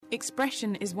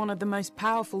Expression is one of the most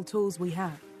powerful tools we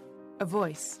have. A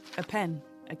voice, a pen,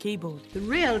 a keyboard. The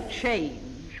real change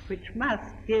which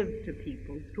must give to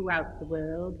people throughout the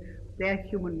world their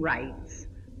human rights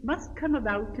must come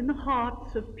about in the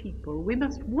hearts of people. We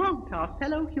must want our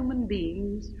fellow human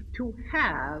beings to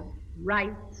have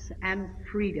rights and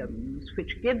freedoms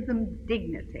which give them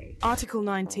dignity. Article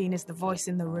 19 is the voice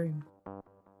in the room.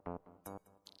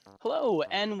 Hello,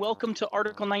 and welcome to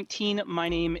Article 19. My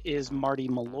name is Marty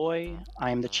Malloy. I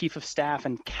am the Chief of Staff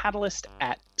and Catalyst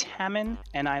at Tamin,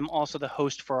 and I'm also the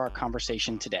host for our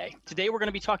conversation today. Today, we're going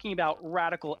to be talking about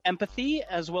radical empathy,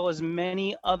 as well as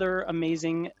many other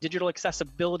amazing digital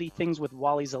accessibility things with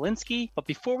Wally Zelinsky. But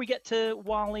before we get to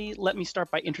Wally, let me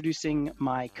start by introducing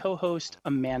my co-host,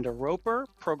 Amanda Roper,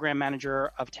 Program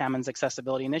Manager of Tamin's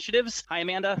Accessibility Initiatives. Hi,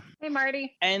 Amanda. Hey,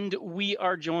 Marty. And we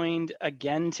are joined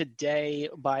again today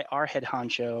by our head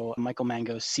honcho, Michael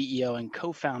Mango, CEO and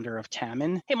co-founder of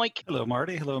Tamin. Hey, Mike. Hello,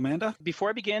 Marty. Hello, Amanda. Before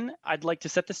I begin, I'd like to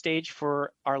set the stage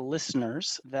for our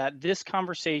listeners that this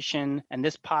conversation and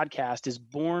this podcast is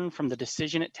born from the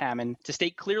decision at Tamin to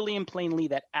state clearly and plainly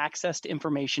that access to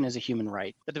information is a human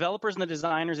right. The developers and the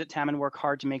designers at Tamin work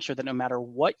hard to make sure that no matter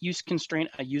what use constraint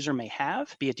a user may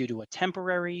have, be it due to a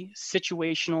temporary,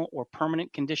 situational, or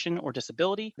permanent condition or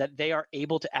disability, that they are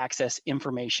able to access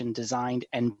information designed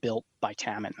and built by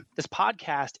Tamin. This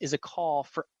podcast is a call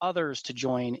for others to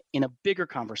join in a bigger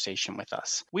conversation with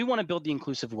us. We want to build the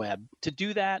inclusive web. To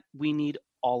do that, we need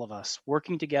all of us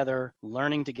working together,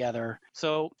 learning together.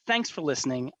 So thanks for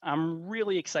listening. I'm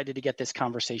really excited to get this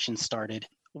conversation started.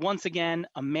 Once again,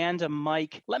 Amanda,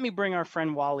 Mike, let me bring our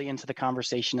friend Wally into the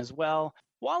conversation as well.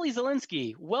 Wally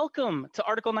Zelinsky, welcome to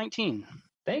Article 19.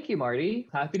 Thank you, Marty.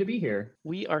 Happy to be here.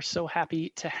 We are so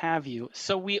happy to have you.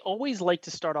 So we always like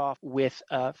to start off with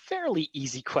a fairly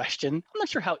easy question. I'm not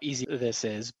sure how easy this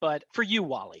is, but for you,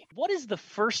 Wally, what is the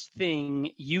first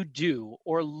thing you do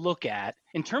or look at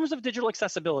in terms of digital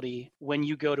accessibility when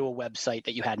you go to a website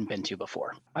that you hadn't been to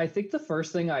before? I think the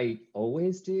first thing I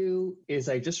always do is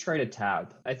I just try to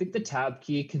tab. I think the tab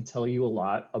key can tell you a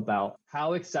lot about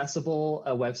how accessible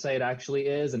a website actually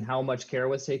is and how much care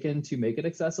was taken to make it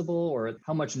accessible, or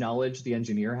how much knowledge the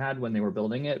engineer had when they were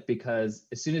building it. Because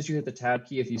as soon as you hit the tab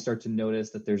key, if you start to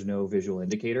notice that there's no visual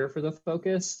indicator for the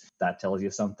focus, that tells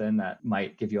you something that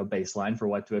might give you a baseline for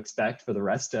what to expect for the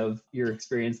rest of your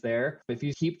experience there. If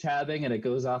you keep tabbing and it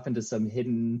goes off into some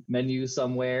hidden menu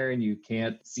somewhere and you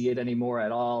can't see it anymore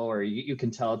at all, or you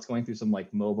can tell it's going through some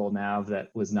like mobile nav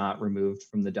that was not removed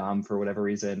from the DOM for whatever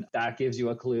reason, that gives you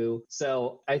a clue.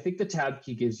 So I think the tab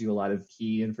key gives you a lot of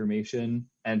key information.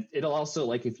 And it'll also,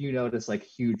 like, if you notice like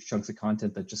huge chunks of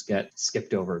content that just get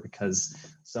skipped over because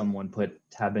someone put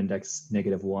tab index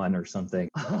 -1 or something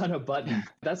on a button,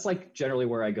 that's like generally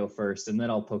where I go first. And then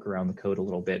I'll poke around the code a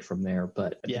little bit from there.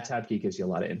 But the tab key gives you a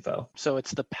lot of info. So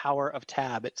it's the power of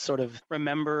tab. It's sort of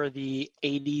remember the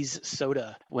 80s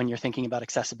soda when you're thinking about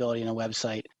accessibility in a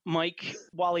website. Mike,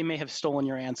 Wally may have stolen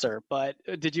your answer, but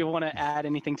did you want to add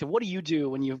anything to what do you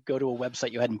do when you go to a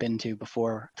website you hadn't been to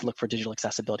before to look for digital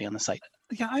accessibility on the site?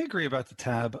 Yeah, I agree about the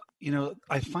tab. You know,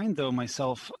 I find though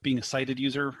myself being a sighted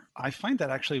user, I find that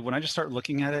actually when I just start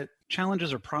looking at it,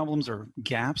 challenges or problems or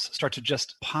gaps start to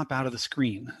just pop out of the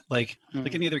screen. Like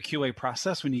any other QA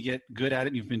process, when you get good at it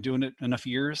and you've been doing it enough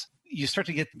years, you start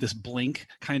to get this blink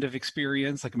kind of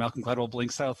experience, like a Malcolm Gladwell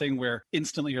blink style thing where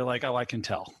instantly you're like, oh, I can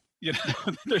tell. You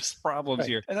know, there's problems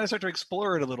here. And then I start to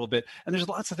explore it a little bit. And there's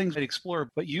lots of things I explore,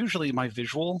 but usually my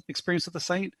visual experience of the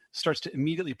site starts to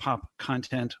immediately pop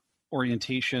content,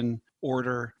 orientation,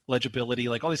 order, legibility,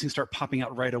 like all these things start popping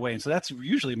out right away. And so that's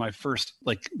usually my first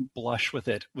like blush with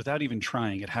it without even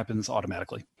trying. It happens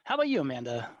automatically. How about you,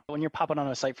 Amanda, when you're popping on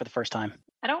a site for the first time?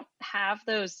 I don't have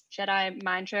those Jedi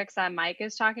mind tricks that Mike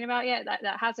is talking about yet.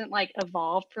 That hasn't like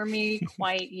evolved for me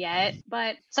quite yet.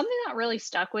 But something that really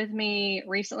stuck with me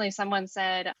recently, someone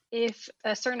said, if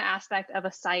a certain aspect of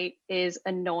a site is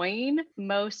annoying,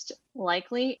 most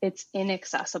likely it's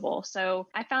inaccessible. So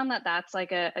I found that that's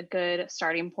like a good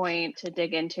starting point to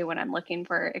dig into when I'm looking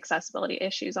for accessibility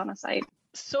issues on a site.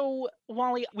 So,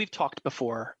 Wally, we've talked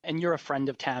before, and you're a friend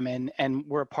of Tamin, and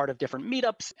we're a part of different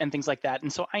meetups and things like that.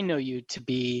 And so I know you to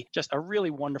be just a really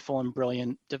wonderful and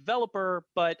brilliant developer,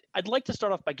 but I'd like to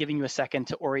start off by giving you a second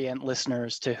to orient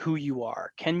listeners to who you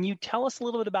are. Can you tell us a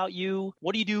little bit about you?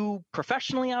 What do you do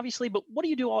professionally, obviously, but what do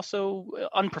you do also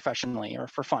unprofessionally or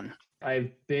for fun?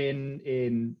 I've been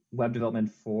in web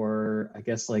development for, I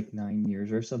guess, like 9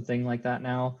 years or something like that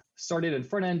now. Started in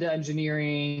front-end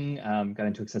engineering, got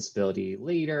into accessibility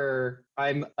later.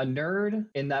 I'm a nerd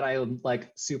in that I'm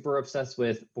like super obsessed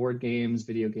with board games,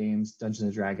 video games, Dungeons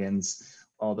and Dragons,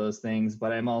 all those things,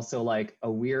 but I'm also like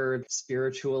a weird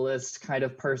spiritualist kind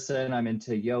of person. I'm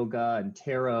into yoga and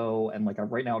tarot, and like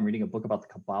right now I'm reading a book about the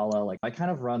Kabbalah. Like I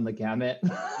kind of run the gamut.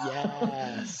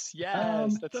 Yes,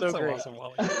 that's so great. Awesome,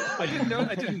 Wally. I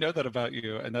didn't know that about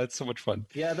you, and that's so much fun.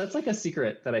 Yeah, that's like a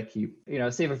secret that I keep.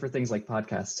 Save it for things like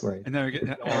podcasts where. And then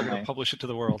we're going to publish it to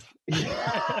the world.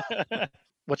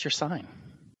 What's your sign?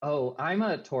 Oh, I'm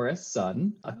a Taurus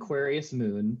sun, Aquarius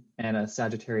moon, and a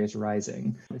Sagittarius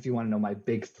rising, if you want to know my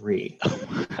big three.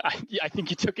 I think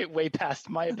you took it way past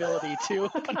my ability to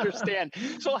understand.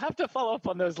 So I'll have to follow up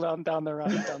on those down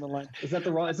the line. Is this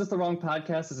the wrong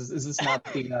podcast? Is this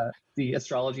not the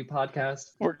astrology podcast?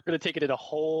 We're going to take it in a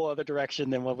whole other direction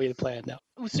than what we had planned now.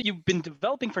 So you've been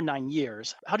developing for 9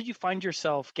 years. How did you find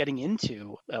yourself getting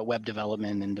into web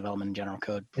development and development in general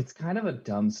code? It's kind of a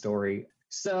dumb story.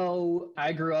 So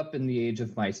I grew up in the age of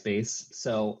MySpace.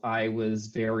 So I was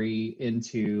very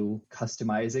into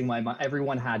customizing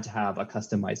everyone had to have a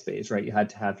custom MySpace, right? You had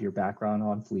to have your background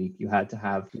on fleek. You had to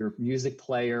have your music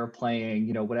player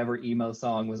playing, whatever emo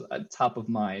song was top of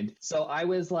mind. So I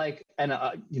was like, and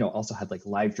also had like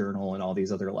LiveJournal and all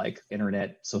these other like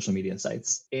internet social media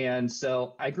sites. And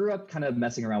so I grew up kind of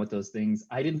messing around with those things.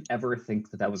 I didn't ever think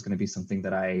that was going to be something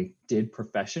that I did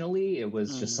professionally. It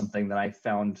was just something that I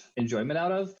found enjoyment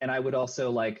out of. And I would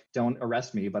also don't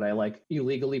arrest me, but I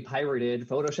illegally pirated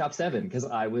Photoshop 7 because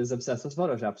I was obsessed with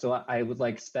Photoshop. So I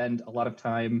would spend a lot of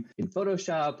time in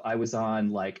Photoshop. I was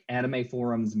on anime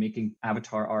forums making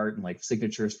avatar art and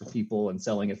signatures for people and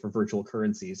selling it for virtual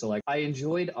currency. So I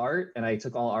enjoyed art, and I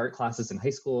took all art classes in high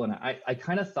school. And I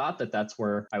kind of thought that that's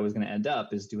where I was going to end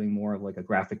up, is doing more of a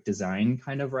graphic design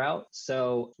kind of route.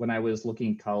 So when I was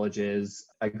looking at colleges,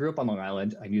 I grew up on Long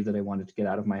Island. I knew that I wanted to get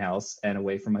out of my house and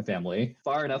away from my family,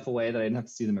 far enough away that I didn't have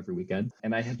to see them every weekend.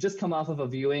 And I had just come off of a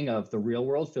viewing of The Real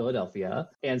World Philadelphia.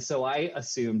 And so I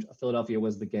assumed Philadelphia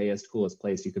was the gayest, coolest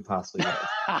place you could possibly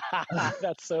live.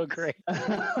 That's so great.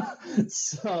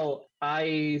 So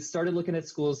I started looking at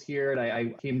schools here, and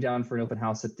I came down for an open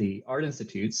house at the Art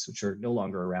Institutes, which are no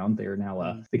longer around. They are now,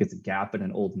 I think it's a Gap and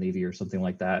an Old Navy or something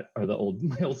like that, or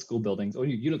my old school buildings. Oh,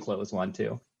 Uniqlo is one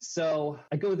too. So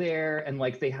I go there, and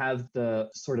they have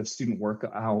the sort of student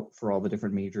workout for all the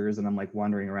different majors. And I'm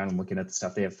wandering around and looking at the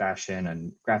stuff. They have fashion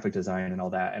and graphic design and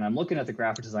all that. And I'm looking at the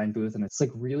graphic design booth, and it's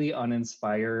really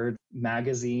uninspired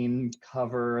magazine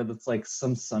cover that's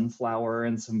some sunflower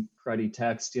and some cruddy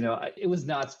text. It was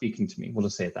not speaking to me. We'll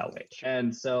just say it that way.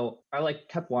 And so I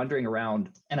kept wandering around,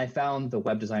 and I found the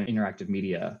web design interactive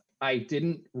media. I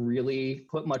didn't really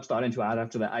put much thought into it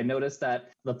after that. I noticed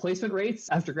that the placement rates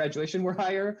after graduation were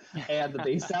higher, and the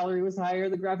base salary was higher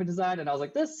than graphic design. And I was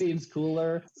like, this seems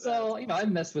cooler. So, I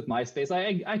messed with MySpace.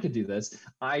 I could do this.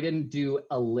 I didn't do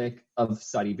a lick of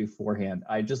study beforehand.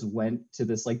 I just went to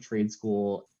this trade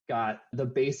school, got the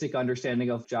basic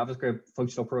understanding of JavaScript,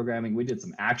 functional programming. We did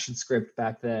some ActionScript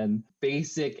back then,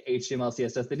 basic HTML,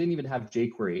 CSS. They didn't even have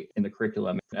jQuery in the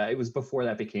curriculum. It was before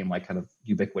that became kind of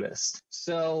ubiquitous.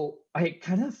 So I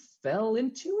kind of fell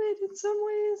into it in some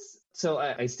ways. So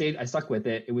I stuck with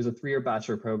it. It was a 3-year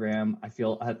bachelor program. I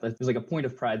feel there's a point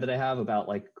of pride that I have about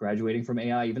graduating from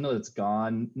AI, even though it's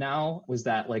gone now, was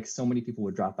that so many people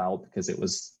would drop out because it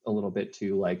was a little bit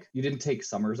too you didn't take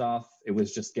summers off. It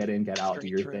was just get in, get out, do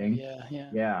your thing.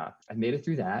 Yeah. I made it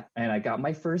through that, and I got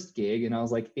my first gig, and I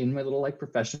was in my little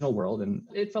professional world, and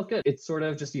it felt good. It sort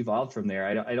of just evolved from there.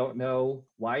 I don't know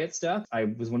why it stuck. I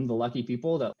was one of the lucky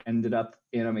people that ended up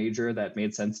in a major that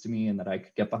made sense to me and that I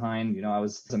could get behind. I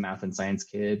was a math and science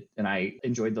kid, and I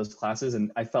enjoyed those classes,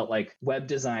 and I felt web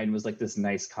design was this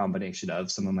nice combination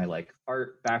of some of my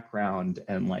art background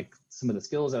and some of the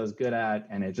skills I was good at,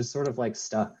 and it just sort of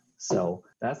stuck. So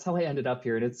that's how I ended up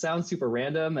here. And it sounds super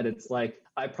random, and it's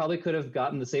I probably could have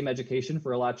gotten the same education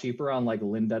for a lot cheaper on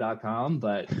lynda.com,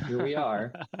 but here we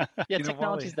are. Yeah,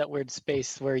 technology is that weird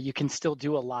space where you can still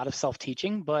do a lot of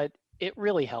self-teaching, but it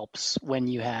really helps when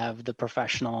you have the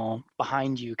professional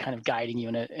behind you kind of guiding you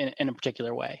in a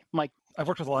particular way. Mike? I've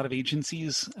worked with a lot of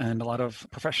agencies and a lot of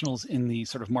professionals in the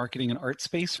sort of marketing and art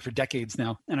space for decades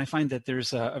now. And I find that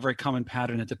there's a very common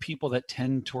pattern that the people that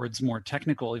tend towards more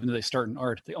technical, even though they start in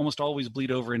art, they almost always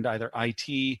bleed over into either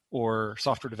IT or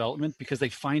software development because they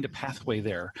find a pathway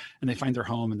there, and they find their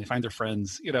home and they find their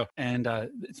friends, and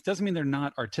it doesn't mean they're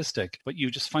not artistic, but you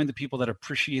just find the people that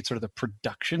appreciate sort of the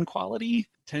production quality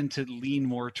tend to lean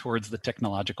more towards the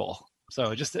technological.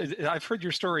 So I've heard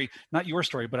your story, not your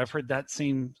story, but I've heard that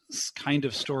same kind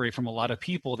of story from a lot of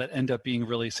people that end up being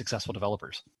really successful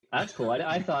developers. That's cool.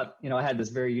 I thought, I had this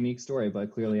very unique story,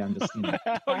 but clearly I'm just,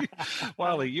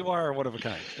 Wally, you are one of a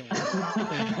kind. Don't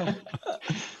worry.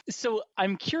 So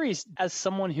I'm curious, as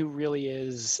someone who really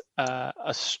is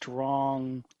a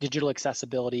strong digital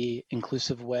accessibility,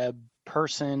 inclusive web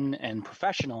person and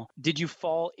professional, did you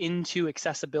fall into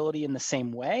accessibility in the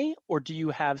same way, or do you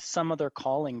have some other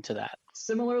calling to that?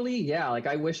 Similarly, yeah, like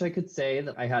I wish I could say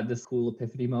that I had this cool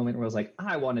epiphany moment where I was like,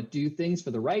 I want to do things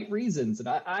for the right reasons. And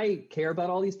I care about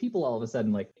all these people all of a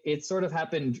sudden. Like it sort of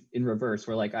happened in reverse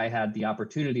where like I had the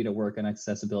opportunity to work on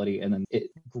accessibility and then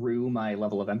it grew my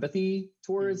level of empathy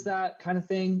towards that kind of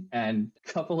thing. And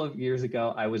a couple of years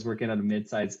ago, I was working at a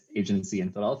mid-sized agency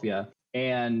in Philadelphia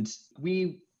and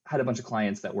we had a bunch of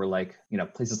clients that were like,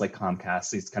 places like Comcast,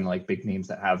 these kind of like big names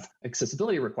that have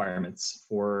accessibility requirements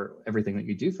for everything that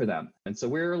you do for them. And so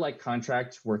we're like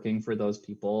contract working for those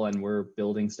people and we're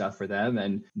building stuff for them.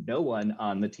 And no one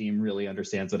on the team really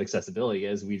understands what accessibility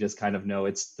is. We just kind of know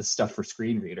it's the stuff for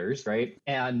screen readers, right?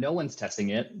 And no one's testing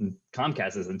it. And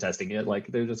Comcast isn't testing it. Like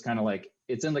they're just kind of like,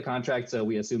 it's in the contract, so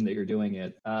we assume that you're doing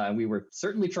it. And we were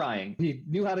certainly trying. We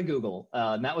knew how to Google,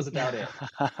 and that was about it.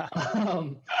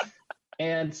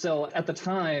 And so at the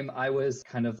time, I was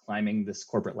kind of climbing this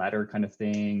corporate ladder kind of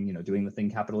thing, doing the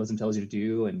thing capitalism tells you to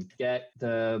do and get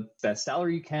the best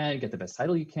salary you can, get the best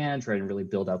title you can, try to really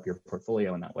build up your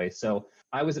portfolio in that way. So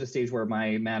I was at a stage where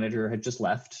my manager had just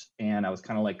left and I was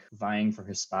kind of like vying for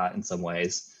his spot in some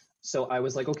ways. So I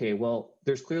was like, okay, well,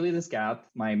 there's clearly this gap.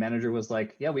 My manager was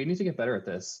like, yeah, we need to get better at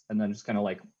this. And then just kind of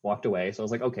like walked away. So I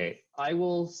was like, okay, I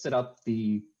will set up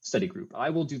the study group.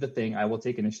 I will do the thing. I will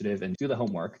take initiative and do the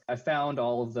homework. I found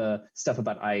all of the stuff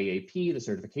about IAAP, the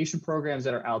certification programs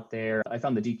that are out there. I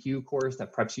found the DQ course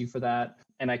that preps you for that.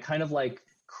 And I kind of like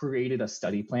created a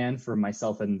study plan for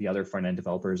myself and the other front-end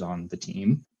developers on the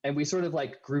team. And we sort of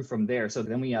like grew from there. So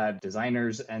then we had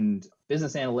designers and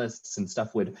business analysts and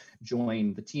stuff would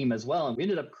join the team as well. And we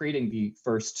ended up creating the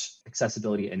first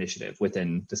accessibility initiative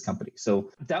within this company.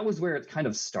 So that was where it kind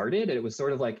of started. And it was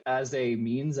sort of like as a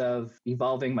means of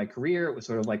evolving my career, it was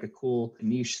sort of like a cool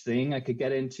niche thing I could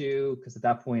get into. Because at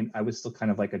that point, I was still kind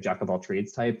of like a jack of all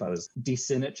trades type. I was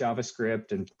decent at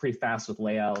JavaScript and pretty fast with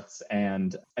layouts.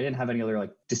 And I didn't have any other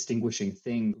like distinguishing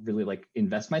thing really like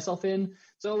invest myself in.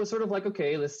 So it was sort of like,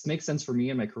 okay, this makes sense for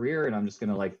me in my career and I'm just going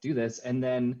to like do this. And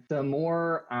then the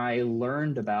more I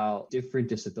learned about different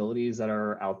disabilities that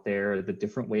are out there, the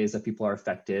different ways that people are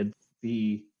affected,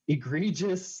 the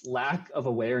egregious lack of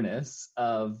awareness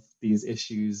of these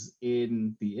issues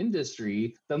in the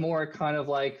industry, the more kind of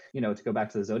like, to go back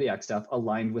to the Zodiac stuff,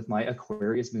 aligned with my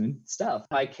Aquarius moon stuff.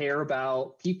 I care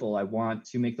about people. I want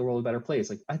to make the world a better place.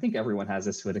 Like, I think everyone has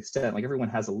this to an extent. Like, everyone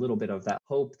has a little bit of that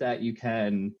hope that you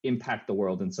can impact the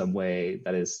world in some way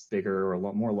that is bigger or a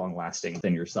lot more long lasting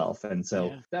than yourself. And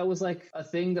so that was like a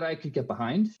thing that I could get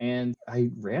behind and I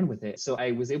ran with it. So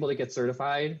I was able to get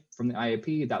certified from the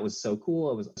IAP. That was so cool.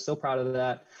 I was so proud of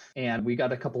that. And we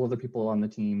got a couple other people on the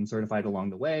team certified along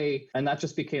the way. And that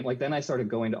just became like, then I started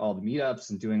going to all the meetups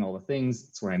and doing all the things.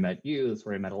 That's where I met you. That's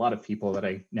where I met a lot of people that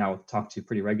I now talk to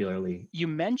pretty regularly. You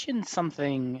mentioned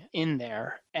something in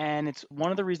there, and it's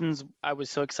one of the reasons I was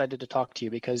so excited to talk to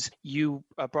you, because you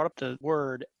brought up the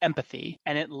word empathy,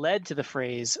 and it led to the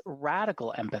phrase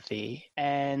radical empathy.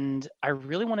 And I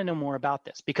really want to know more about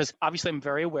this, because obviously I'm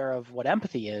very aware of what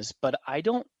empathy is, but I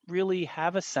don't really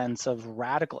have a sense of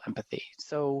radical empathy.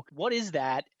 So what is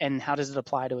that and how does it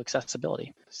apply to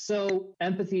accessibility? So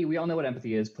empathy, we all know what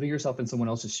empathy is, putting yourself in someone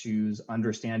else's shoes,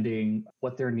 understanding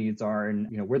what their needs are and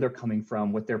where they're coming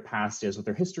from, what their past is, what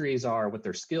their histories are, what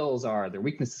their skills are, their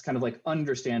weaknesses, kind of like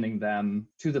understanding them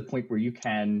to the point where you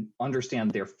can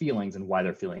understand their feelings and why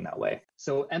they're feeling that way.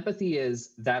 So empathy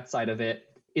is that side of it.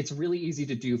 It's really easy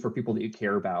to do for people that you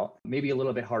care about, maybe a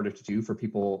little bit harder to do for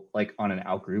people like on an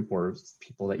out group or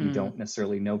people that you don't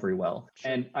necessarily know very well.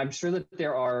 Sure. And I'm sure that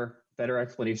there are better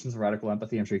explanations of radical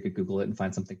empathy. I'm sure you could Google it and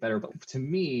find something better. But to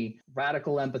me,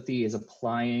 radical empathy is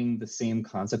applying the same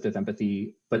concept of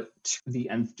empathy, but to the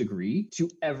nth degree to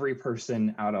every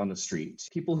person out on the street,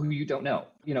 people who you don't know.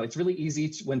 It's really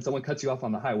easy when someone cuts you off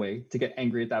on the highway to get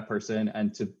angry at that person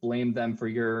and to blame them for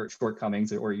your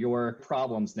shortcomings or your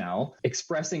problems now.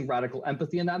 Expressing radical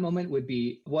empathy in that moment would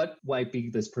be, what might be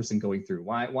this person going through?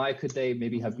 Why could they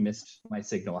maybe have missed my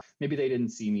signal? Maybe they didn't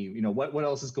see me. What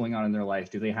else is going on in their life?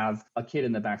 Do they have a kid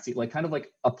in the backseat? Like kind of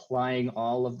like applying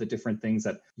all of the different things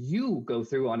that you go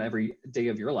through on every day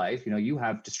of your life. You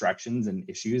have distractions and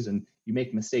issues and you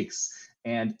make mistakes.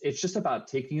 And it's just about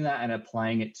taking that and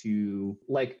applying it to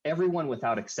like everyone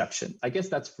without exception. I guess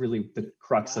that's really the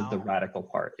crux of the radical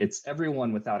part. It's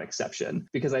everyone without exception,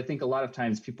 because I think a lot of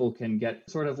times people can get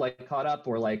sort of like caught up,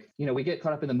 or like, we get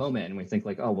caught up in the moment and we think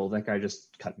like, oh, well, that guy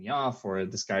just cut me off, or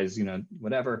this guy's,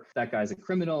 whatever, that guy's a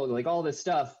criminal, like all this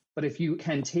stuff. But if you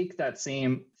can take that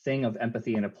same thing of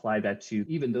empathy and apply that to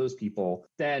even those people,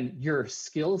 then your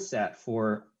skill set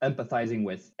for empathizing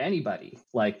with anybody,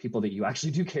 like people that you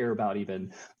actually do care about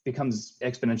even, becomes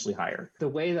exponentially higher. The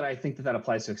way that I think that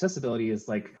applies to accessibility is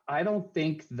like, I don't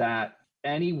think that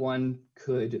anyone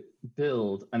could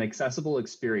build an accessible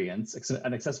experience,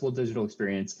 an accessible digital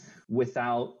experience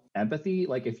without empathy.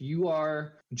 Like if you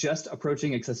are just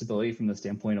approaching accessibility from the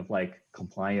standpoint of like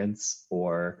compliance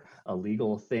or a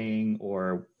legal thing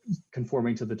or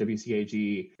conforming to the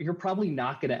WCAG, you're probably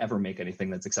not going to ever make anything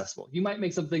that's accessible. You might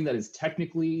make something that is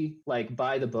technically like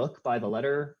by the book, by the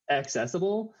letter,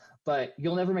 accessible, but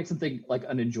you'll never make something like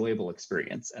an enjoyable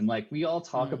experience. And like we all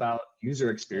talk about user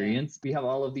experience. We have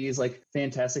all of these like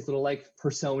fantastic little like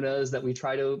personas that we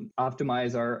try to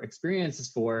optimize our experiences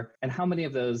for. And how many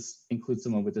of those include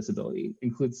someone with disability,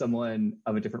 include someone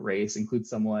of a different race, include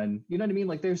someone, you know what I mean?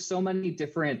 Like there's so many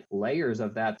different layers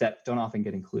of that don't often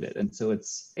get included. And so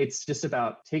it's just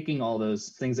about taking all those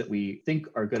things that we think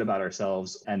are good about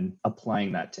ourselves and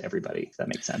applying that to everybody, if that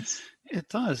makes sense. It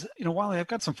does. Wally, I've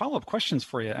got some follow-up questions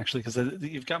for you, actually, because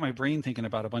you've got my brain thinking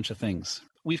about a bunch of things.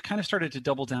 We've kind of started to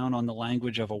double down on the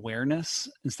language of awareness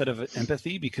instead of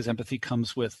empathy, because empathy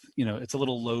comes with, it's a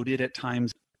little loaded at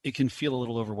times. It can feel a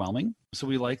little overwhelming. So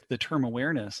we like the term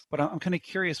awareness. But I'm kind of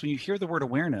curious, when you hear the word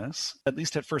awareness, at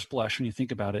least at first blush, when you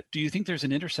think about it, do you think there's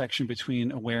an intersection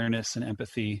between awareness and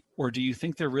empathy? Or do you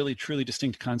think they're really truly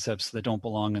distinct concepts that don't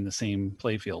belong in the same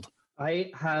playfield?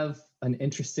 I have an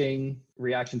interesting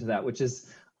reaction to that, which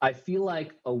is I feel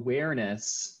like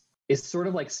awareness is sort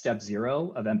of like step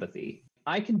zero of empathy.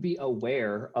 I can be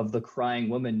aware of the crying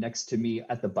woman next to me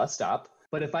at the bus stop,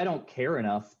 but if I don't care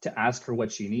enough to ask her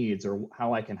what she needs or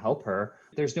how I can help her,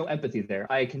 there's no empathy there.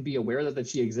 I can be aware that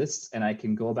she exists and I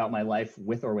can go about my life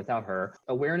with or without her.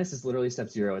 Awareness is literally step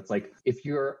zero. It's like, if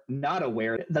you're not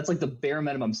aware, that's like the bare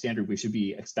minimum standard we should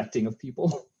be expecting of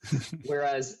people.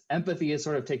 Whereas empathy is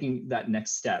sort of taking that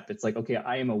next step. It's like, okay,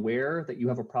 I am aware that you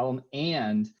have a problem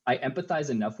and I empathize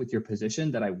enough with your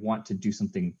position that I want to do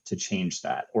something to change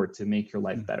that or to make your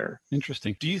life better.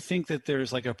 Interesting. Do you think that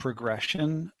there's like a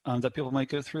progression that people might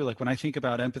go through? Like when I think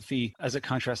about empathy as a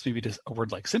contrast maybe to a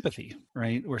word like sympathy,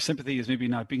 right? Where sympathy is maybe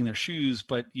not being in their shoes,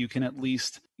 but you can at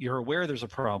least, you're aware there's a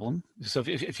problem. So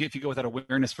if you go with that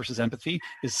awareness versus empathy,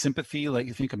 is sympathy like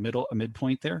you think a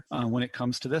midpoint there when it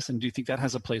comes to this? And do you think that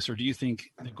has a place, or do you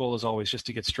think the goal is always just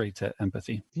to get straight to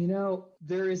empathy?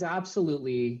 There is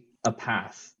absolutely a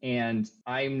path, and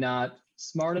I'm not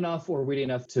smart enough or witty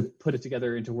enough to put it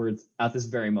together into words at this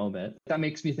very moment. That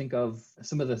makes me think of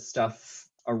some of the stuff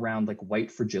around like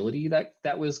white fragility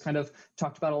that was kind of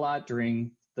talked about a lot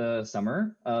during the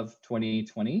summer of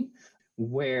 2020,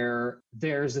 where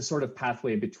there's a sort of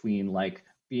pathway between like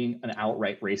being an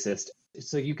outright racist.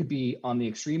 So you could be on the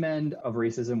extreme end of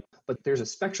racism, but there's a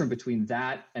spectrum between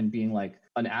that and being like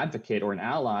an advocate or an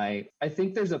ally. I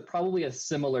think there's probably a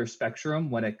similar spectrum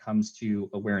when it comes to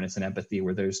awareness and empathy,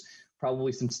 where there's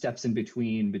probably some steps in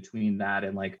between that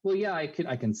and like, well, yeah, I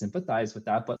can sympathize with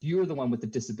that, but you're the one with the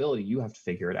disability. You have to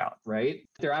figure it out, right?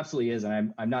 There absolutely is,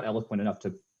 and I'm not eloquent enough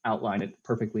to outline it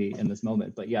perfectly in this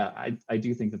moment, but yeah, I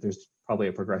do think that there's probably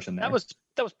a progression there.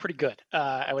 That was pretty good,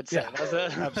 I would say.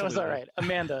 Yeah, that was all right.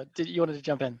 Amanda, you wanted to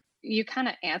jump in? You kind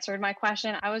of answered my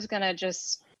question. I was going to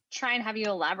just try and have you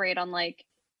elaborate on like,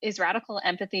 is radical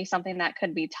empathy something that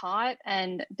could be taught?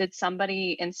 And did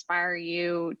somebody inspire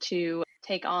you to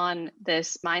take on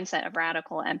this mindset of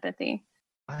radical empathy?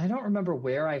 I don't remember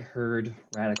where I heard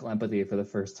radical empathy for the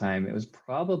first time. It was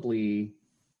probably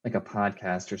like a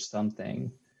podcast or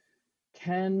something.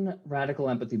 Can radical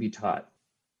empathy be taught?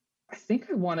 I think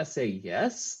I want to say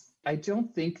yes. I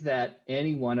don't think that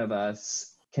any one of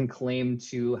us can claim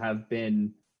to have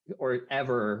been or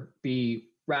ever be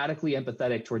radically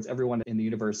empathetic towards everyone in the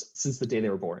universe since the day they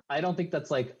were born. I don't think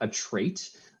that's like a trait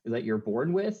that you're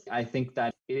born with. I think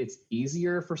that it's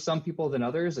easier for some people than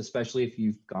others, especially if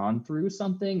you've gone through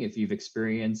something, if you've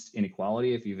experienced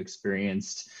inequality, if you've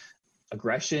experienced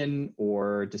aggression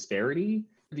or disparity.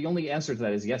 The only answer to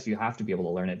that is yes, you have to be able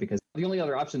to learn it, because the only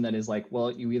other option then is like,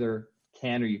 well, you either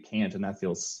can or you can't, and that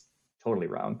feels totally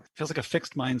wrong. It feels like a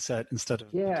fixed mindset instead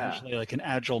of potentially like an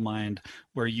agile mind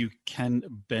where you can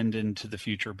bend into the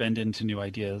future, bend into new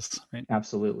ideas, right?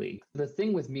 Absolutely. The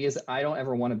thing with me is I don't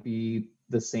ever want to be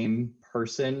the same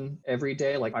person every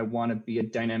day. Like I want to be a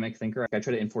dynamic thinker. I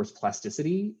try to enforce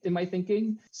plasticity in my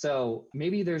thinking. So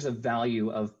maybe there's a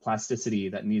value of plasticity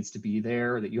that needs to be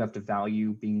there, that you have to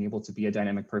value being able to be a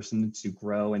dynamic person, to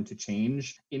grow and to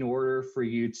change in order for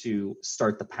you to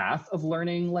start the path of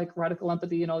learning like radical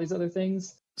empathy and all these other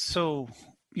things. So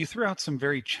you threw out some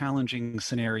very challenging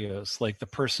scenarios, like the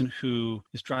person who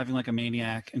is driving like a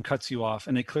maniac and cuts you off,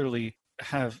 and they clearly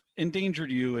have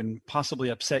endangered you and possibly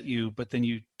upset you, but then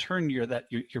you turn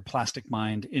your plastic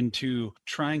mind into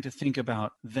trying to think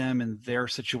about them and their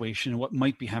situation and what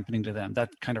might be happening to them, that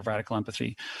kind of radical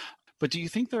empathy. But do you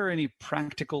think there are any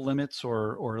practical limits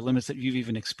or limits that you've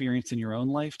even experienced in your own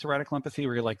life to radical empathy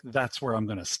where you're like, that's where I'm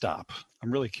going to stop?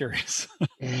 I'm really curious.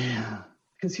 Yeah.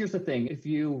 Because here's the thing, if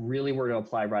you really were to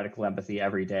apply radical empathy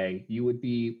every day, you would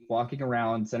be walking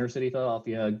around Center City,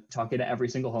 Philadelphia, talking to every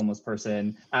single homeless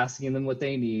person, asking them what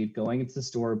they need, going into the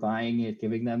store, buying it,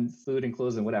 giving them food and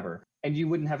clothes and whatever. And you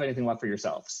wouldn't have anything left for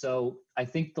yourself. So I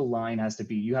think the line has to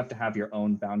be, you have to have your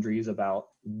own boundaries about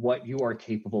what you are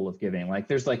capable of giving. Like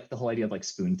there's like the whole idea of like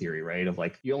spoon theory, right? Of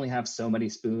like, you only have so many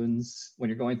spoons when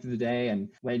you're going through the day. And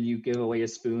when you give away a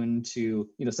spoon to,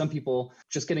 some people,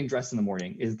 just getting dressed in the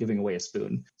morning is giving away a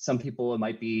spoon. Some people, it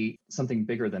might be something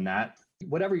bigger than that.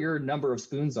 Whatever your number of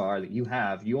spoons are that you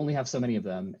have, you only have so many of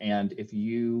them. And if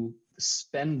you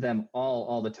spend them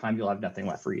all the time, you'll have nothing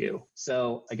left for you.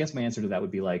 So I guess my answer to that would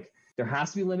be like, there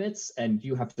has to be limits and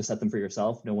you have to set them for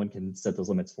yourself. No one can set those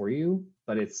limits for you,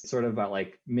 but it's sort of about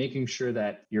like making sure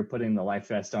that you're putting the life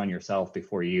vest on yourself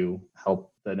before you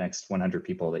help the next 100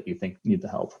 people that you think need the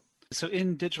help. So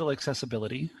in digital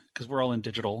accessibility, because we're all in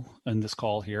digital in this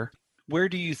call here, where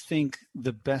do you think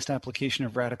the best application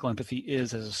of radical empathy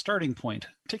is as a starting point?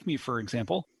 Take me, for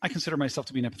example. I consider myself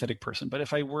to be an empathetic person, but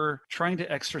if I were trying to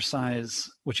exercise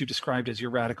what you described as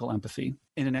your radical empathy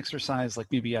in an exercise like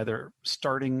maybe either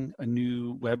starting a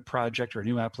new web project or a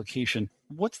new application,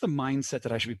 what's the mindset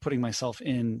that I should be putting myself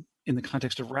in the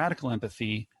context of radical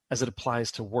empathy as it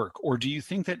applies to work? Or do you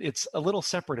think that it's a little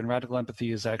separate and radical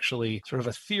empathy is actually sort of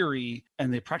a theory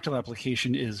and the practical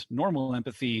application is normal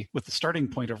empathy with the starting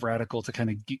point of radical to kind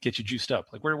of get you juiced up?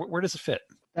 Like where does it fit?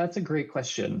 That's a great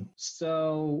question.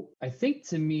 So I think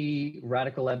to me,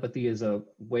 radical empathy is a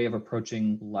way of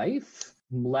approaching life,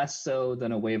 less so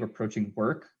than a way of approaching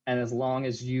work. And as long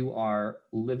as you are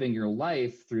living your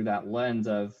life through that lens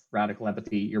of radical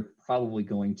empathy, you're probably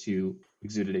going to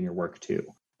exude it in your work too.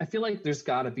 I feel like there's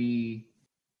got to be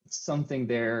something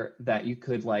there that you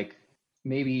could like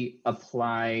maybe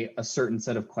apply a certain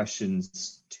set of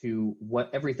questions to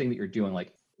everything that you're doing.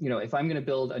 Like, if I'm going to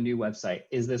build a new website,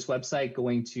 is this website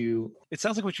going to... It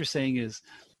sounds like what you're saying is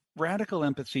radical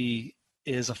empathy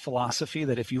is a philosophy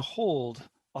that if you hold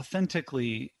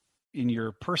authentically in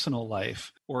your personal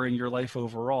life or in your life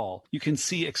overall, you can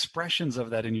see expressions of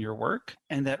that in your work,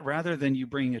 and that rather than you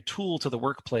bringing a tool to the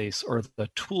workplace or the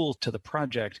tool to the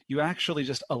project, you actually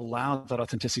just allow that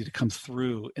authenticity to come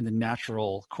through in the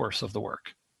natural course of the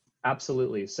work.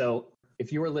 Absolutely. So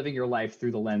if you are living your life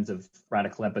through the lens of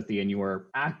radical empathy and you are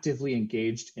actively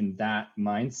engaged in that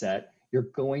mindset, you're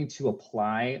going to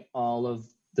apply all of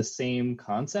the same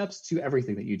concepts to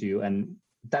everything that you do. And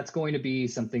that's going to be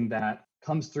something that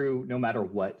comes through no matter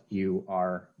what you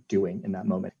are doing in that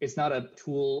moment. It's not a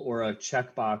tool or a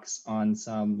checkbox on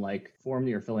some like form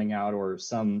that you're filling out or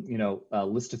some,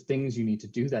 list of things you need to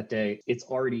do that day. It's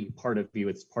already part of you.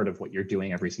 It's part of what you're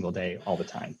doing every single day, all the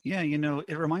time. Yeah,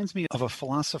 it reminds me of a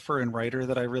philosopher and writer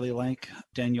that I really like,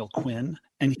 Daniel Quinn.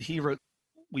 And he wrote,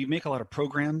 we make a lot of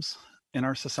programs in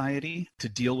our society to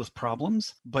deal with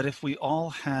problems. But if we all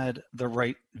had the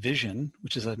right vision,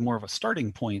 which is more of a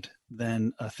starting point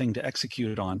than a thing to execute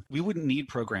it on, we wouldn't need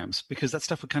programs because that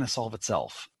stuff would kind of solve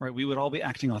itself, right? We would all be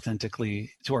acting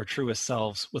authentically to our truest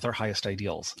selves with our highest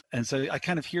ideals. And so I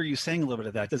kind of hear you saying a little bit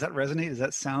of that. Does that resonate? Does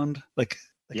that sound like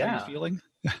how you're feeling?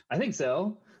 I think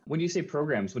so. When you say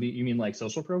programs, what do you mean, like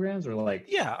social programs or like?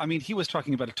 Yeah, I mean, he was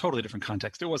talking about a totally different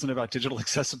context. It wasn't about digital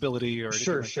accessibility or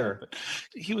anything Sure. That,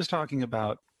 he was talking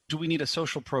about, do we need a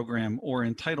social program or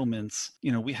entitlements?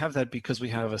 We have that because we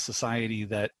have a society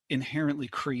that inherently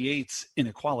creates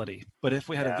inequality. But if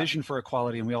we had a vision for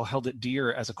equality and we all held it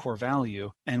dear as a core value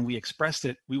and we expressed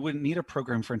it, we wouldn't need a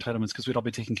program for entitlements because we'd all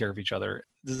be taking care of each other.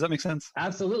 Does that make sense?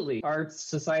 Absolutely. Our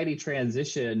society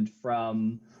transitioned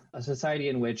from a society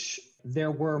in which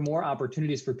there were more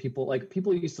opportunities for people. Like,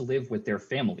 people used to live with their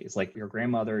families, like your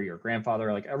grandmother, your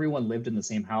grandfather, like everyone lived in the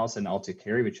same house and all took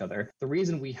care of each other. The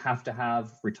reason we have to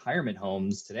have retirement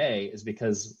homes today is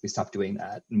because we stopped doing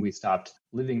that and we stopped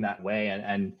living that way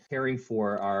and caring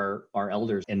for our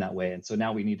elders in that way. And so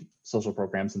now we need social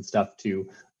programs and stuff to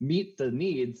meet the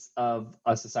needs of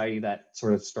a society that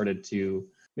sort of started to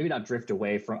maybe not drift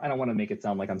away from. I don't want to make it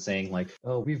sound like I'm saying like,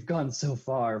 oh, we've gone so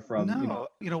far from.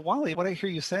 No, Wally, what I hear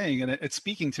you saying, and it's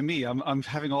speaking to me. I'm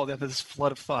having all this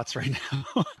flood of thoughts right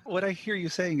now. What I hear you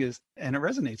saying is, and it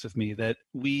resonates with me, that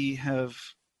we have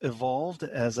evolved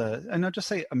as and not just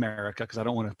say America, because I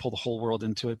don't want to pull the whole world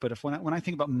into it, but when I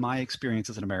think about my experience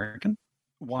as an American,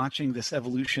 watching this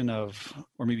evolution of,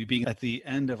 or maybe being at the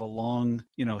end of a long,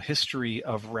 history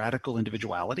of radical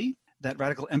individuality, that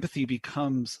radical empathy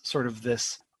becomes sort of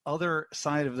this other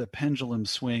side of the pendulum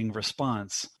swing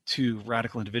response to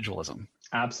radical individualism.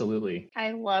 Absolutely.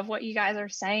 I love what you guys are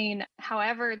saying.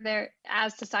 However,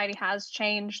 as society has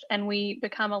changed and we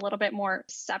become a little bit more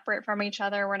separate from each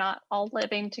other, we're not all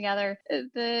living together,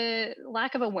 the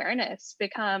lack of awareness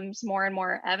becomes more and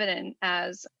more evident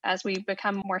as we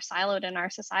become more siloed in our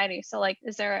society. So, like,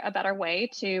 is there a better way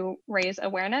to raise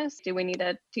awareness? Do we need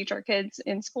to teach our kids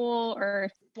in school? Or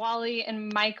Wally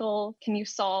and Michael, can you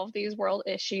solve these world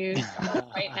issues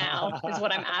right now is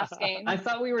what I'm asking. I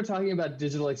thought we were talking about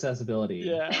digital accessibility.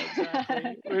 Yeah,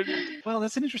 exactly. Well,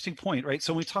 that's an interesting point, right?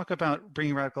 So when we talk about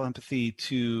bringing radical empathy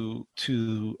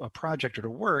to a project or to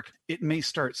work, it may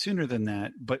start sooner than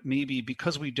that, but maybe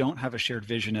because we don't have a shared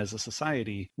vision as a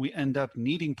society, we end up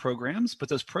needing programs. But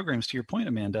those programs, to your point,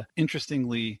 Amanda,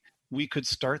 interestingly, we could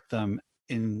start them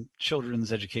in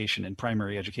children's education, in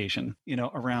primary education,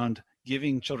 around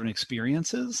giving children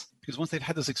experiences, because once they've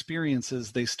had those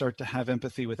experiences, they start to have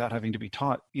empathy without having to be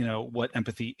taught, what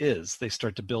empathy is. They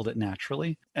start to build it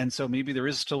naturally. And so maybe there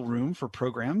is still room for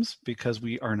programs, because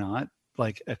we are not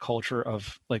like a culture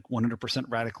of like 100%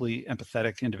 radically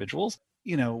empathetic individuals,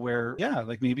 where,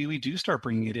 like maybe we do start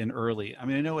bringing it in early. I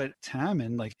mean, I know at TAM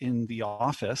and like in the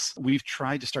office, we've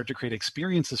tried to start to create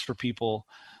experiences for people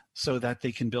so that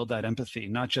they can build that empathy,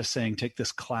 not just saying take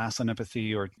this class on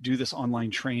empathy or do this online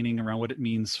training around what it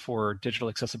means for digital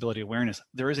accessibility awareness.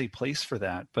 There is a place for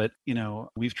that, but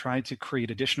we've tried to create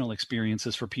additional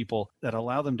experiences for people that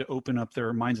allow them to open up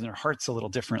their minds and their hearts a little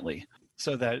differently,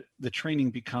 so that the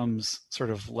training becomes sort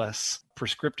of less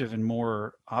prescriptive and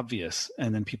more obvious,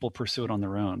 and then people pursue it on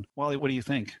their own. Wally, what do you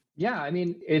think? Yeah, I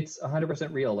mean, it's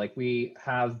 100% real. Like, we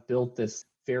have built this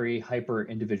very hyper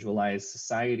individualized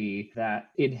society that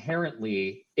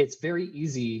inherently it's very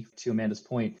easy, to Amanda's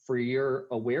point, for your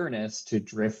awareness to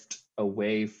drift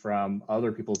away from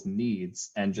other people's needs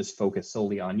and just focus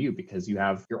solely on you, because you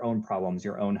have your own problems,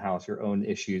 your own house, your own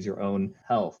issues, your own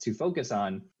health to focus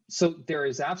on. So there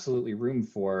is absolutely room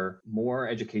for more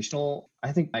educational.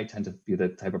 I think I tend to be the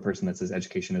type of person that says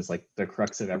education is like the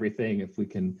crux of everything. If we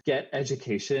can get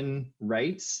education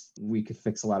right, we could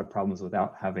fix a lot of problems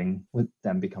without having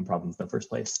them become problems in the first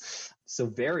place. So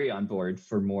very on board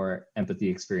for more empathy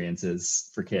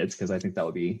experiences for kids, because I think that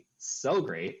would be so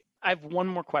great. I have one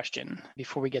more question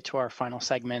before we get to our final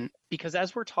segment, because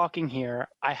as we're talking here,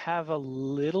 I have a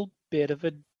little bit of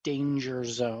a danger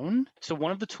zone. So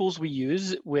one of the tools we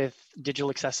use with digital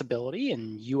accessibility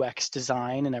and UX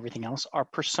design and everything else are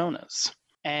personas.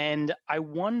 And I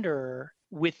wonder,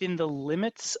 within the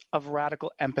limits of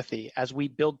radical empathy, as we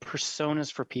build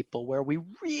personas for people where we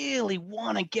really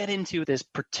want to get into this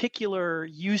particular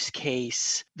use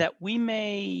case, that we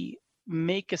may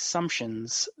make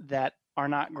assumptions that are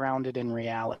not grounded in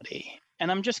reality.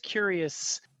 And I'm just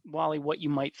curious, Wally, what you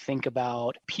might think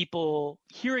about people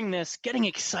hearing this, getting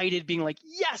excited, being like,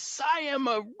 yes, I am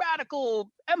a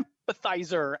radical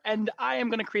empathizer and I am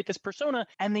going to create this persona,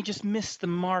 and they just miss the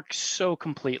mark so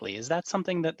completely. Is that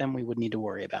something that then we would need to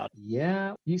worry about?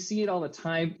 Yeah, you see it all the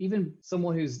time. Even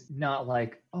someone who's not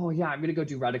like, oh yeah, I'm going to go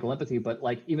do radical empathy, but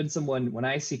like even someone, when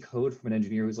I see code from an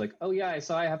engineer who's like, oh yeah,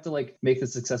 so I have to like make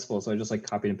this successful, so I just like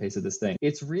copied and pasted this thing.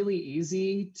 It's really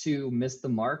easy to miss the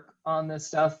mark on this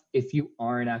stuff if you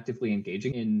aren't actively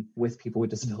engaging with people with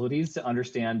disabilities to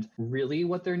understand really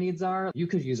what their needs are. You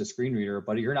could use a screen reader,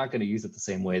 but you're not going to use it the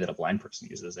same way that a blind person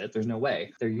uses it. There's no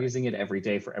way. They're using it every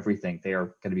day for everything. They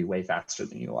are going to be way faster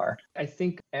than you are. I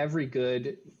think every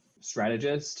good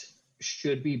strategist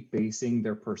should be basing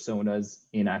their personas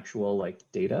in actual like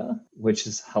data, which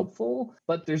is helpful.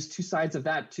 But there's two sides of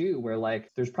that too, where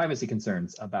like there's privacy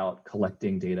concerns about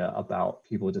collecting data about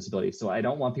people with disabilities. So I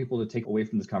don't want people to take away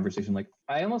from this conversation. Like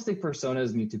I almost think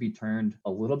personas need to be turned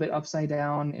a little bit upside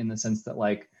down in the sense that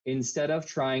like instead of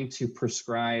trying to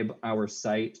prescribe our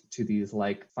site to these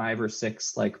like 5 or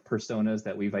 6 like personas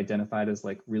that we've identified as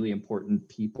like really important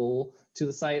people to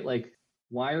the site, like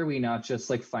why are we not just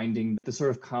like finding the sort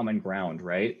of common ground,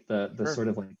 right? The Sure. sort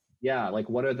of like, yeah, like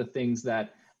what are the things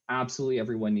that absolutely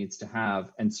everyone needs to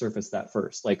have and surface that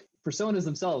first? Like personas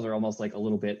themselves are almost like a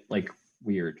little bit like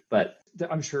weird, but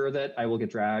I'm sure that I will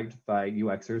get dragged by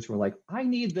UXers who are like, I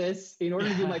need this in order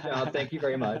to do my job. Thank you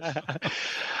very much.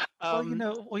 Well,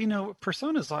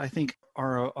 personas, I think,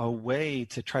 are a way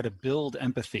to try to build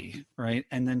empathy, right?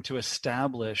 And then to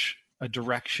establish a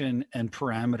direction and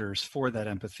parameters for that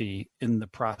empathy in the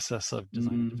process of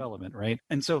design and development, right?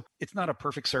 And so it's not a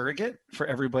perfect surrogate for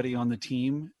everybody on the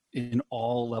team in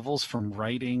all levels, from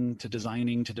writing to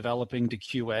designing to developing to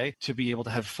QA, to be able to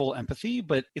have full empathy.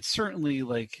 But it's certainly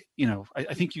like,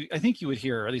 I think you would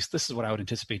hear, or at least this is what I would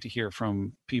anticipate to hear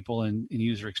from people in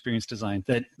user experience design,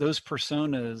 that those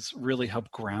personas really help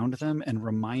ground them and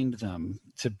remind them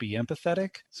to be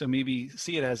empathetic. So maybe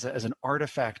see it as an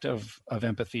artifact of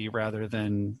empathy rather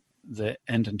than the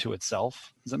end unto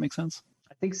itself. Does that make sense?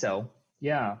 I think so.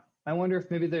 Yeah. I wonder if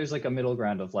maybe there's like a middle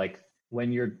ground of like,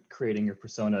 when you're creating your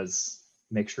personas,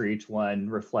 make sure each one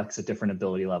reflects a different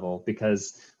ability level,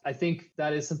 because I think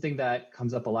that is something that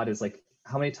comes up a lot is like,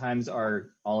 how many times are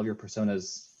all of your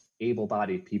personas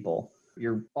able-bodied people?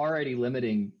 You're already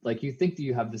limiting, like you think that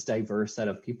you have this diverse set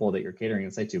of people that you're catering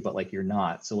the site to, but like you're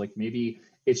not. So like maybe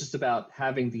it's just about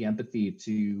having the empathy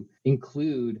to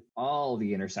include all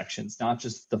the intersections, not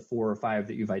just the 4 or 5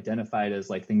 that you've identified as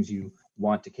like things you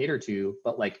want to cater to,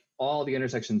 but like all the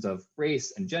intersections of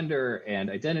race and gender and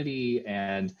identity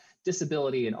and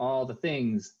disability and all the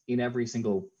things in every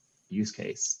single use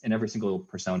case, in every single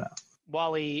persona.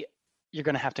 Wally, you're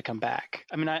going to have to come back.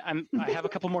 I mean, I have a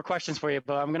couple more questions for you,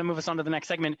 but I'm going to move us on to the next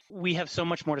segment. We have so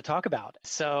much more to talk about.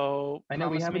 So I know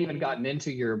we haven't even gotten into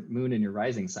your moon and your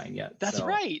rising sign yet. That's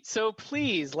right. So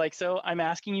please, so I'm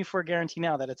asking you for a guarantee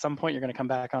now that at some point you're going to come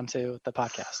back onto the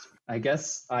podcast. I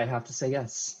guess I have to say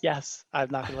yes. Yes,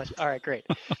 I'm not going to let you. All right, great.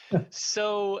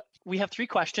 So we have 3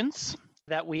 questions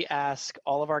that we ask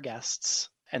all of our guests.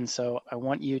 And so I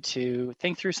want you to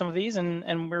think through some of these,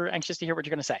 and we're anxious to hear what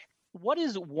you're going to say. What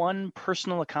is one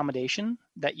personal accommodation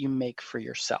that you make for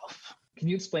yourself? Can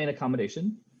you explain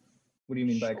accommodation? What do you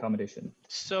mean by Sure. accommodation?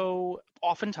 So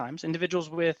oftentimes individuals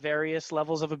with various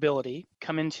levels of ability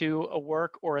come into a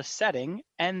work or a setting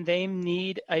and they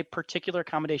need a particular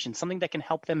accommodation, something that can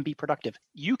help them be productive.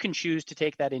 You can choose to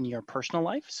take that in your personal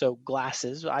life. So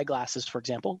eyeglasses, for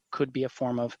example, could be a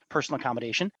form of personal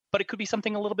accommodation, but it could be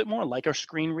something a little bit more like a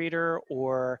screen reader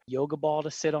or yoga ball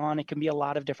to sit on. It can be a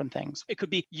lot of different things. It could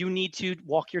be you need to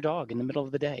walk your dog in the middle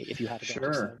of the day if you had a dog.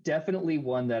 Sure. So Definitely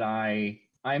one that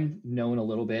I'm known a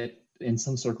little bit in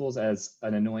some circles as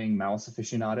an annoying mouse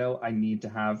aficionado. I need to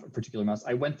have a particular mouse.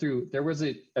 There was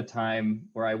a time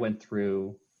where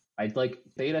I'd like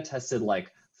beta tested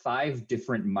like 5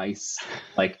 different mice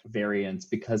like variants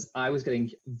because I was getting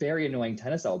very annoying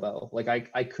tennis elbow. Like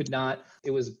I could not,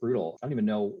 it was brutal. I don't even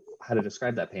know how to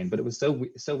describe that pain, but it was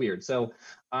so weird. So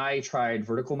I tried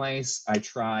vertical mice. I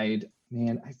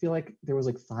feel like there was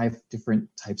like 5 different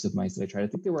types of mice that I tried. I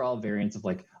think they were all variants of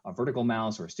like a vertical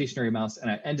mouse or a stationary mouse. And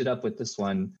I ended up with this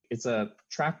one. It's a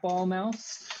trackball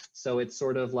mouse. So it's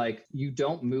sort of like you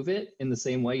don't move it in the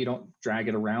same way. You don't drag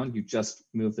it around. You just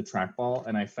move the trackball.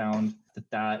 And I found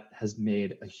that has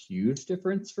made a huge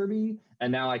difference for me.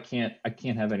 And now I can't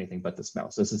have anything but this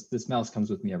mouse. This mouse comes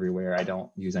with me everywhere. I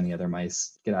don't use any other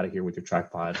mice. Get out of here with your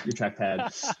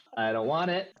trackpad. I don't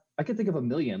want it. I could think of a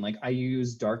million. Like I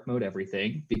use dark mode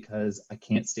everything because I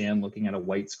can't stand looking at a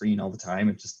white screen all the time.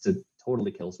 It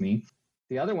totally kills me.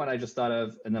 The other one I just thought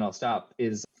of, and then I'll stop,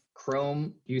 is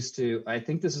Chrome I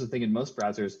think this is a thing in most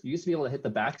browsers, you used to be able to hit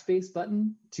the backspace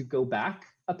button to go back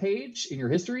a page in your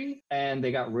history, and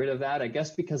they got rid of that, I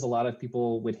guess because a lot of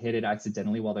people would hit it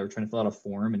accidentally while they were trying to fill out a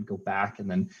form and go back, and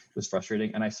then it was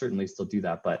frustrating. And I certainly still do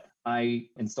that, but I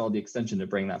installed the extension to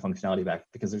bring that functionality back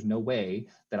because there's no way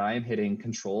that I am hitting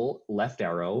Control left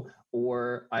arrow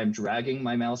or I'm dragging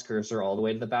my mouse cursor all the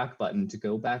way to the back button to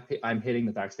go back. I'm hitting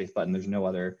the backspace button. There's no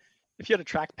other. if you had a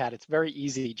trackpad, it's very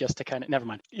easy just to never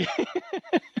mind.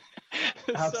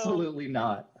 Absolutely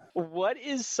not. What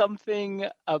is something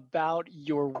about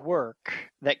your work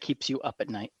that keeps you up at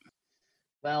night?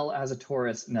 Well, as a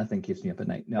Taurus, nothing keeps me up at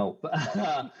night. No,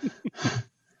 but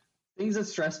things that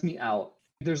stress me out.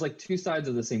 There's like two sides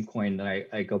of the same coin that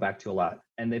I go back to a lot,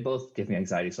 and they both give me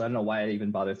anxiety. So I don't know why I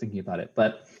even bother thinking about it.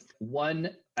 But one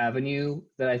avenue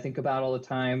that I think about all the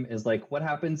time is like, what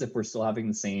happens if we're still having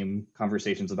the same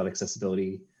conversations about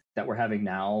accessibility that we're having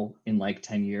now in like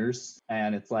 10 years?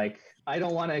 And it's like, I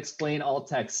don't want to explain alt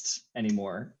text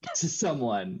anymore to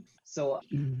someone. So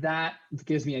that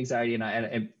gives me anxiety,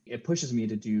 and it pushes me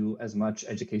to do as much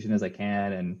education as I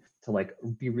can and to like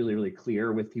be really, really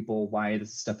clear with people why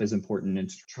this stuff is important and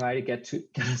to try to get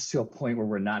us to a point where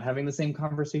we're not having the same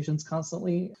conversations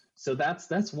constantly. So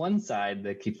that's one side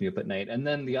that keeps me up at night. And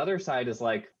then the other side is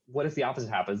like, what if the opposite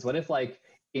happens? What if like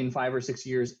in 5 or 6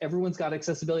 years, everyone's got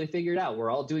accessibility figured out? We're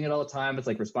all doing it all the time. It's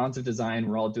like responsive design.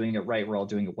 We're all doing it right. We're all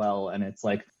doing it well. And it's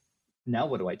like, now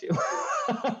what do I do?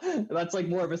 That's like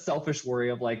more of a selfish worry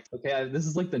of like, okay, this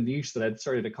is like the niche that I've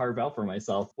started to carve out for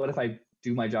myself. What if I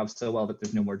do my job so well that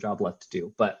there's no more job left to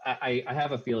do? But I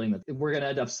have a feeling that we're going to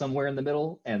end up somewhere in the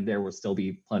middle, and there will still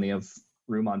be plenty of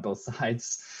room on both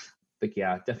sides. But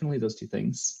yeah, definitely those two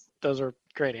things. Those are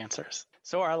great answers.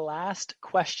 So our last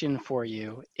question for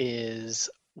you is,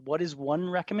 what is one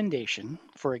recommendation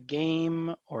for a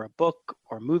game or a book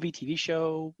or movie, TV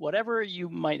show, whatever you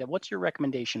might have? What's your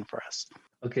recommendation for us?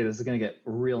 Okay, this is going to get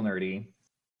real nerdy.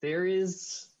 There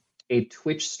is a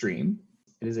Twitch stream.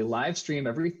 It is a live stream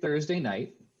every Thursday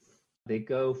night. They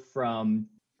go from,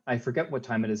 I forget what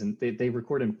time it is, and they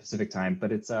record in Pacific time,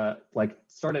 but it's like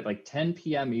start at like 10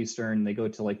 p.m. Eastern. They go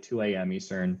to like 2 a.m.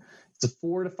 Eastern. It's a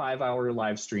 4 to 5 hour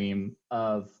live stream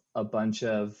of a bunch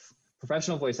of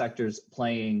professional voice actors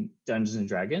playing Dungeons and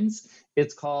Dragons.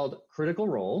 It's called Critical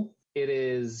Role. It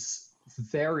is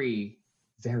very,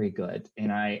 very good.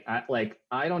 And I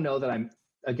don't know that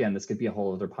again, this could be a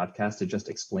whole other podcast to just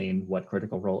explain what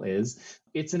Critical Role is.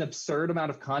 It's an absurd amount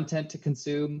of content to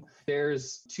consume.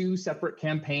 There's 2 separate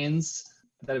campaigns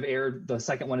that have aired. The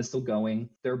second one is still going.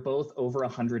 They're both over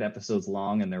 100 episodes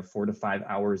long, and they're 4 to 5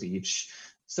 hours each.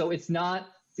 So it's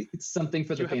something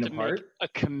for the faint of heart. A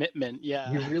commitment,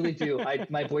 yeah. You really do.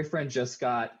 My boyfriend just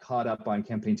got caught up on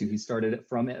campaign 2. He started it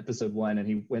from episode 1, and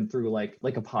he went through like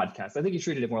a podcast. I think he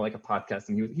treated it more like a podcast,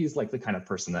 and he's like the kind of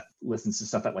person that listens to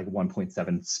stuff at like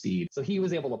 1.7 speed. So he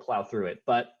was able to plow through it.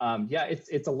 But yeah,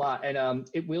 it's a lot, and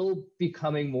it will be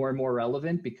becoming more and more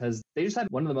relevant because they just had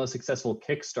one of the most successful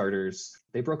Kickstarters.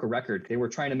 They broke a record. They were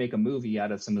trying to make a movie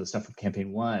out of some of the stuff from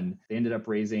campaign 1. They ended up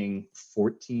raising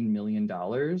 $14 million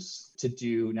to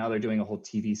do. Now they're doing a whole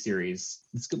TV series.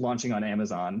 It's launching on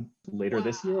Amazon later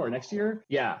this year or next year.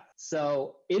 Yeah.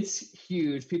 So it's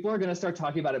huge. People are going to start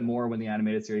talking about it more when the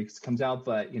animated series comes out.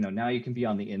 But, now you can be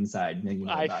on the inside.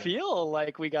 I feel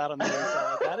like we got on the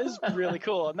inside. That is really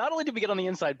cool. Not only did we get on the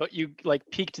inside, but you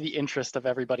like piqued the interest of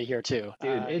everybody here too.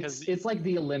 Dude, it's like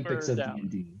the Olympics of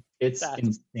D&D. It's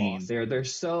insane. Awesome. They're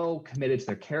so committed to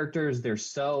their characters. They're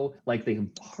so like they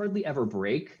hardly ever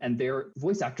break, and they're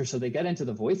voice actors, so they get into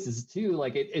the voices too.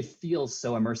 Like it feels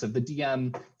so immersive. The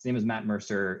DM, his name is Matt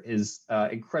Mercer, is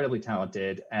incredibly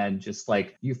talented, and just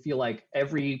like you feel like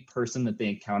every person that they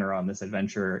encounter on this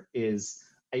adventure is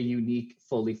a unique,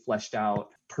 fully fleshed out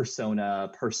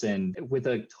person with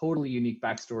a totally unique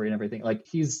backstory and everything. Like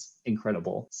he's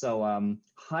incredible. So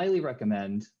highly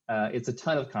recommend. It's a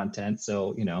ton of content,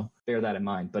 so bear that in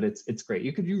mind. But it's great.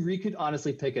 You could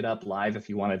honestly pick it up live if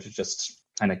you wanted to just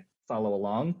kind of follow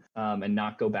along and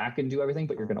not go back and do everything.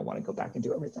 But you're going to want to go back and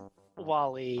do everything.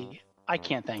 Wally, I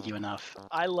can't thank you enough.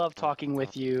 I love talking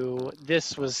with you.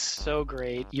 This was so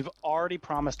great. You've already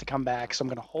promised to come back, so I'm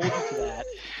going to hold you to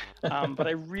that. But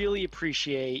I really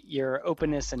appreciate your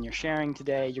openness and your sharing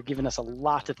today. You're giving us a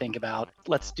lot to think about.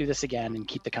 Let's do this again and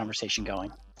keep the conversation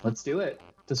going. Let's do it.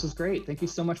 This was great. Thank you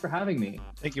so much for having me.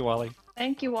 Thank you, Wally.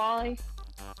 Thank you, Wally.